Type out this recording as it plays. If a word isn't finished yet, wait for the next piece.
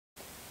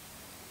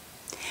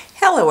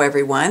Hello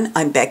everyone,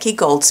 I'm Becky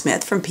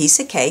Goldsmith from Piece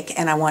of Cake,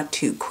 and I want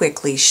to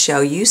quickly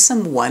show you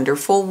some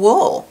wonderful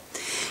wool.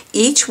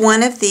 Each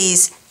one of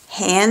these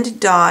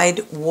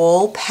hand-dyed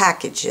wool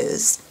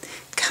packages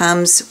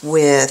comes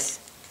with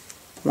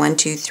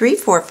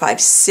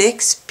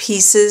 6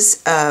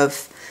 pieces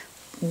of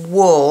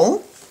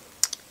wool.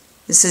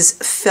 This is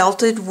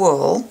felted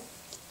wool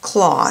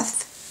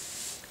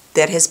cloth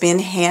that has been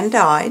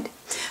hand-dyed.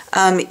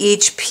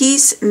 Each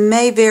piece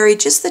may vary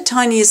just the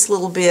tiniest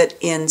little bit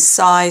in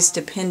size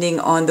depending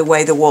on the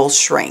way the wool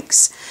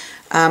shrinks.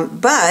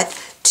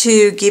 But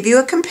to give you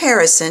a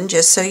comparison,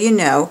 just so you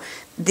know,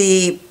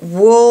 the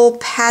wool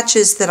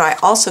patches that I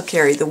also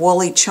carry, the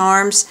woolly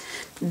charms,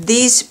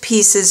 these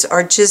pieces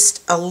are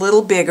just a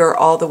little bigger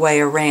all the way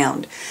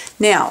around.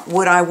 Now,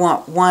 would I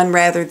want one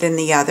rather than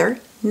the other?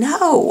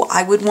 No,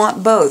 I would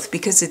want both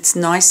because it's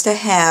nice to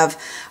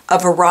have a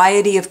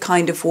variety of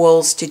kind of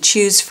wools to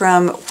choose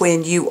from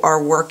when you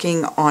are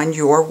working on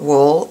your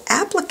wool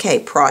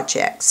applique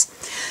projects.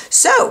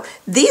 So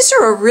these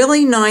are a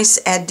really nice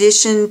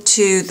addition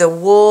to the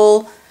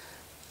wool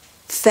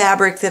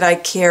fabric that I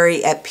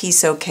carry at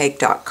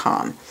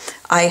pieceofcake.com.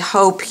 I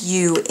hope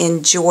you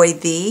enjoy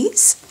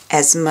these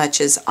as much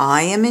as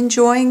I am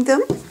enjoying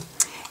them,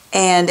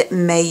 and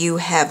may you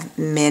have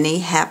many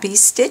happy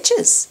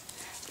stitches.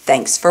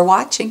 Thanks for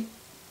watching.